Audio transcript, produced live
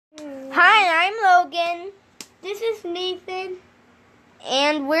This is Nathan.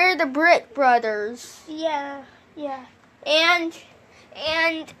 And we're the Britt Brothers. Yeah. And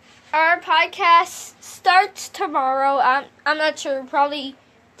our podcast starts tomorrow. I'm not sure, probably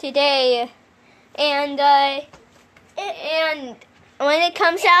today. And when it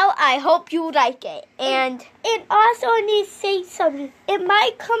comes out, I hope you like it. And also I need to say something. It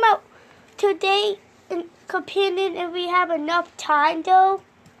might come out today in Companion if we have enough time though.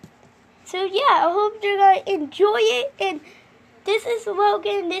 So yeah, I hope you're gonna enjoy it. And this is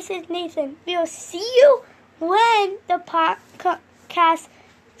Logan, this is Nathan. We'll see you when the podcast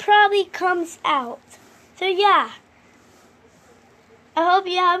probably comes out. So yeah, I hope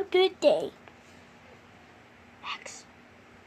you have a good day. X.